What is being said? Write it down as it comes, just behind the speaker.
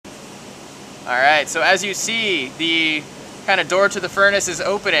Alright, so as you see, the kind of door to the furnace is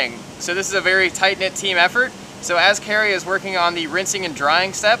opening. So this is a very tight-knit team effort. So as Carrie is working on the rinsing and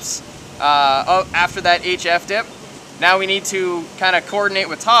drying steps after that HF dip, now we need to kind of coordinate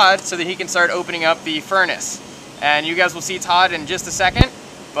with Todd so that he can start opening up the furnace. And you guys will see Todd in just a second,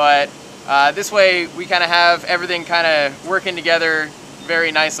 but this way we kind of have everything kind of working together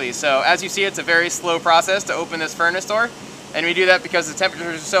very nicely. So as you see, it's a very slow process to open this furnace door. And we do that because the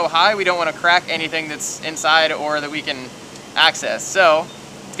temperatures are so high, we don't want to crack anything that's inside or that we can access. So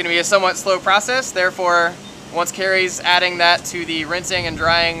it's going to be a somewhat slow process. Therefore, once Carrie's adding that to the rinsing and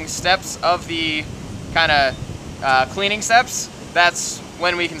drying steps of the kind of cleaning steps, that's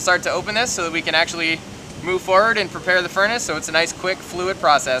when we can start to open this so that we can actually move forward and prepare the furnace. So it's a nice, quick, fluid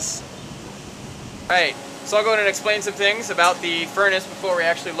process. All right, so I'll go ahead and explain some things about the furnace before we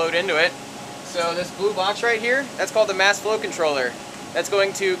actually load into it. So this blue box right here, that's called the mass flow controller. That's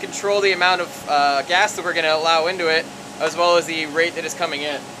going to control the amount of gas that we're going to allow into it, as well as the rate that is coming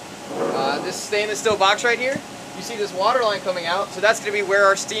in. This stainless steel box right here, you see this water line coming out, so that's going to be where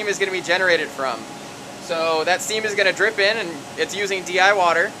our steam is going to be generated from. So that steam is going to drip in, and it's using DI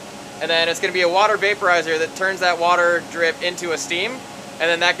water, and then it's going to be a water vaporizer that turns that water drip into a steam, and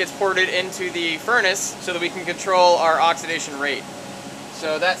then that gets ported into the furnace so that we can control our oxidation rate.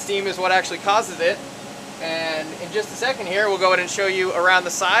 So that steam is what actually causes it. And in just a second here, we'll go ahead and show you around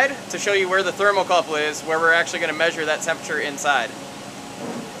the side to show you where the thermocouple is, where we're actually going to measure that temperature inside.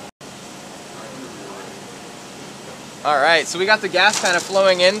 Alright, so we got the gas kind of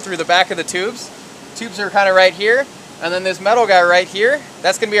flowing in through the back of the tubes. Tubes are kind of right here, and then this metal guy right here,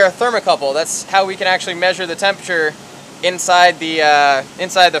 that's going to be our thermocouple. That's how we can actually measure the temperature inside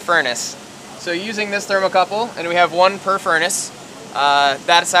the furnace. So using this thermocouple, and we have one per furnace,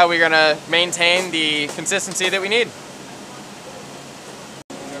 that's how we're going to maintain the consistency that we need.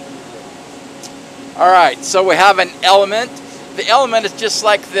 Alright, so we have an element. The element is just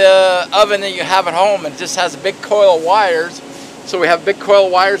like the oven that you have at home. It just has a big coil of wires. So we have big coil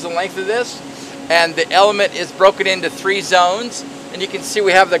of wires the length of this. And the element is broken into 3 zones. And you can see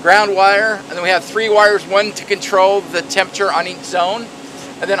we have the ground wire, and then we have 3 wires, one to control the temperature on each zone.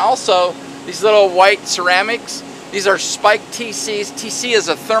 And then also these little white ceramics. These are spiked TCs. TC is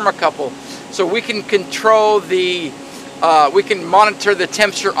a thermocouple, so we can control the, we can monitor the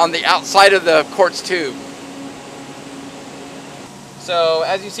temperature on the outside of the quartz tube. So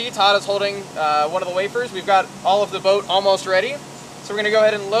as you see, Todd is holding one of the wafers. We've got all of the boat almost ready. So we're going to go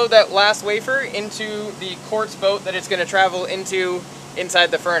ahead and load that last wafer into the quartz boat that it's going to travel into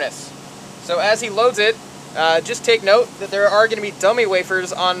inside the furnace. So as he loads it, just take note that there are going to be dummy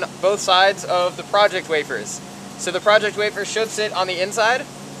wafers on both sides of the project wafers. So the project wafers should sit on the inside,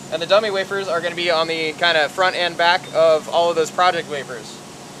 and the dummy wafers are going to be on the kind of front and back of all of those project wafers.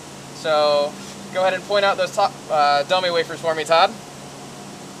 So go ahead and point out those top dummy wafers for me, Todd.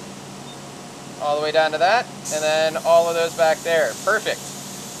 All the way down to that, and then all of those back there. Perfect.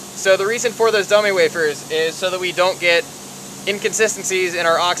 So the reason for those dummy wafers is so that we don't get inconsistencies in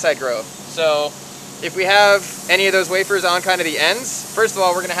our oxide growth. So if we have any of those wafers on kind of the ends, first of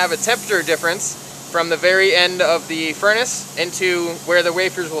all, we're going to have a temperature difference from the very end of the furnace into where the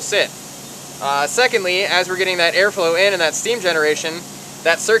wafers will sit. Secondly, as we're getting that airflow in and that steam generation,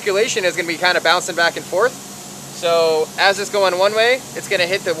 that circulation is going to be kind of bouncing back and forth. So as it's going one way, it's going to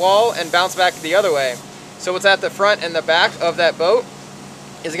hit the wall and bounce back the other way. So what's at the front and the back of that boat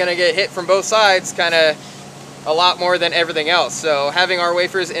is going to get hit from both sides kind of a lot more than everything else. So having our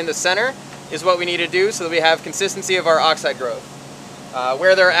wafers in the center is what we need to do so that we have consistency of our oxide growth.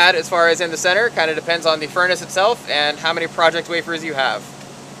 Where they're at as far as in the center kind of depends on the furnace itself and how many project wafers you have.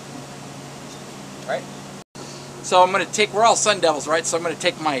 All right. So I'm going to take, we're all Sun Devils, right? So I'm going to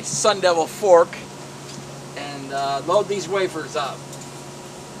take my Sun Devil fork and load these wafers up.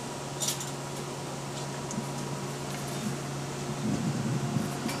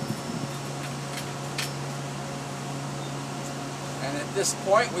 And at this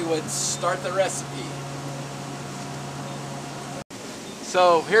point we would start the recipe.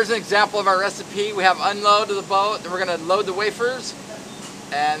 So here's an example of our recipe. We have unload of the boat, then we're going to load the wafers,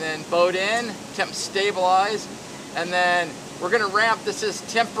 and then boat in, temp stabilize, and then we're going to ramp. This is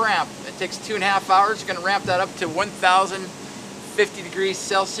temp ramp. It takes 2.5 hours. We're going to ramp that up to 1050 degrees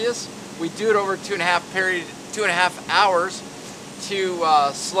Celsius. We do it over 2.5 hours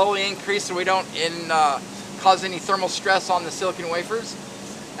to slowly increase so we don't cause any thermal stress on the silicon wafers.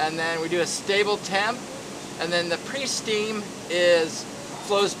 And then we do a stable temp, and then the pre-steam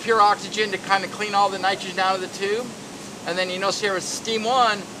flows pure oxygen to kind of clean all the nitrogen out of the tube. And then you notice here with steam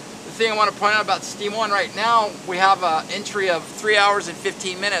 1, The thing I want to point out about Steam 1 right now, we have an entry of 3 hours and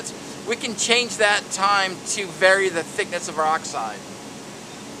 15 minutes. We can change that time to vary the thickness of our oxide.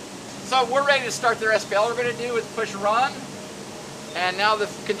 So we're ready to start the recipe. All we're going to do is push run, and now the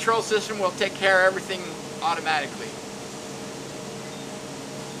control system will take care of everything automatically.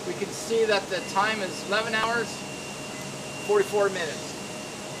 We can see that the time is 11 hours, 44 minutes.